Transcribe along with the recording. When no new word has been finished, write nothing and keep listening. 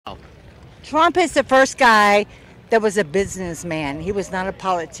Trump is the first guy that was a businessman. He was not a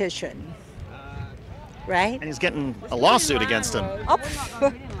politician. Right? And he's getting a lawsuit against him. Oh,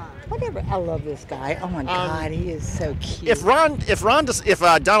 whatever. I love this guy. Oh my God, he is so cute. If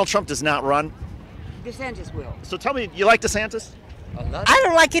Donald Trump does not run, DeSantis will. so tell me, you like DeSantis? I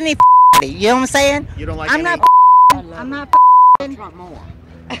don't like any. You know what I'm saying? You don't like I'm any? not. I'm not. Trump more.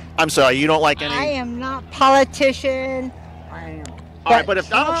 I'm sorry, you don't like any? I am not politician. I am. All right, but if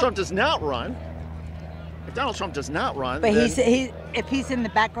Donald Trump does not run, But then, if he's in the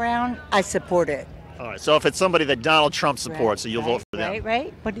background, I support it. all right. So if it's somebody that Donald Trump supports, so you'll vote for them.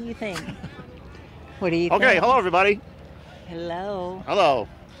 Right. What do you think? What do you think? Okay. Hello, everybody. Hello. Hello.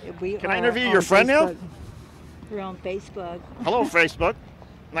 Can I interview your friend now? We're on Facebook. Hello, Facebook.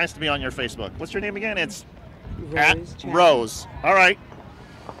 Nice to be on your Facebook. What's your name again? It's Rose. Rose. All right.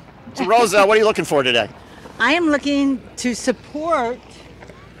 So Rose, what are you looking for today? I am looking to support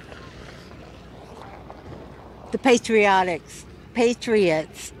the patriots.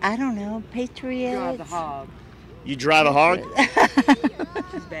 I don't know, patriots. Drive the hog. You drive a hog?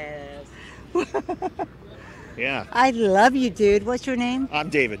 She's badass. Yeah. I love you, dude. What's your name? I'm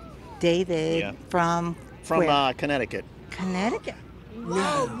David. David. Yeah. From Connecticut. Connecticut.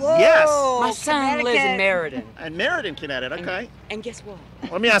 Whoa. Yes. My son lives in Meriden. And Meriden, Connecticut. Okay. And guess what?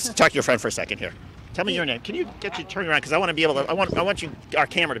 Let me talk to your friend for a second here. Tell me your name. Can you turn around? Because I want to be able to. I want our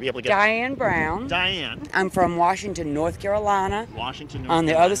camera to be able to get. Diane Brown. Diane. I'm from Washington, North Carolina. Washington, North On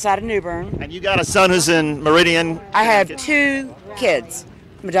the Carolina. other side of New Bern. And you got a son who's in Meridian. I have 2 kids.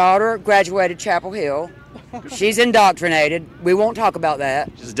 My daughter graduated Chapel Hill. She's indoctrinated. We won't talk about that.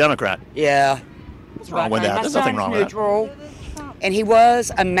 She's a Democrat. Yeah. What's wrong with that? There's nothing wrong with that. Neutral. And he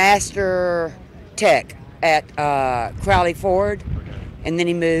was a master tech at Crowley Ford, and then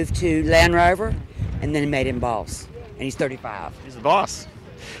he moved to Land Rover, and then he made him boss. And he's 35. He's the boss.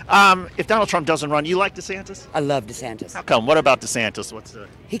 If Donald Trump doesn't run, you like DeSantis? I love DeSantis. How come? What about DeSantis? What's the?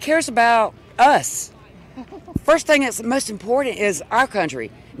 He cares about us. First thing that's most important is our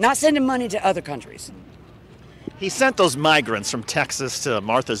country, not sending money to other countries. He sent those migrants from Texas to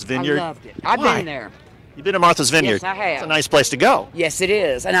Martha's Vineyard. I loved it. I've Why? been there. You've been to Martha's Vineyard? Yes, I have. It's a nice place to go. Yes, it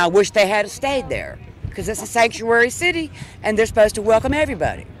is. And I wish they had stayed there because it's a sanctuary city and they're supposed to welcome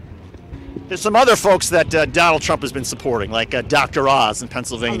everybody. There's some other folks that Donald Trump has been supporting, like Dr. Oz in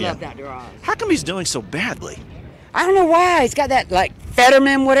Pennsylvania. I love Dr. Oz. How come he's doing so badly? I don't know why. He's got that, like,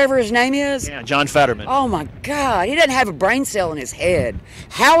 Fetterman, whatever his name is. Yeah, John Fetterman. Oh, my God. He doesn't have a brain cell in his head.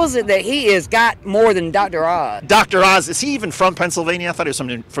 How is it that he has got more than Dr. Oz? Dr. Oz, is he even from Pennsylvania? I thought he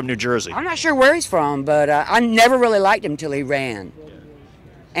was from New Jersey. I'm not sure where he's from, but I never really liked him until he ran.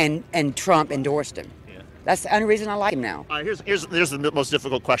 And Trump endorsed him. Yeah. That's the only reason I like him now. All right, here's the most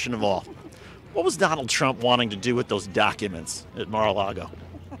difficult question of all. What was Donald Trump wanting to do with those documents at Mar-a-Lago?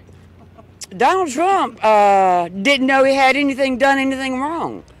 Donald Trump didn't know he had done anything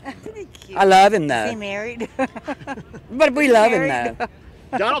wrong. I love him, though. Is he married? But we love him, though.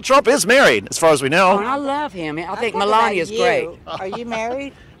 Donald Trump is married, as far as we know. Oh, and I love him. I think What Melania's about you? great. Are you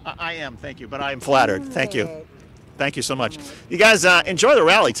married? I am, thank you, but I am flattered. Thank you. Thank you so much. You guys enjoy the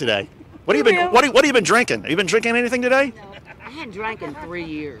rally today. What have you been drinking? Have you been drinking anything today? I hadn't drank in 3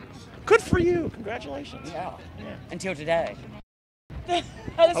 years. Good for you. Congratulations. Yeah. Until today.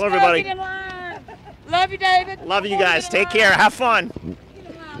 Hello, everybody. Love you, David. Love you guys. Take care. Have fun.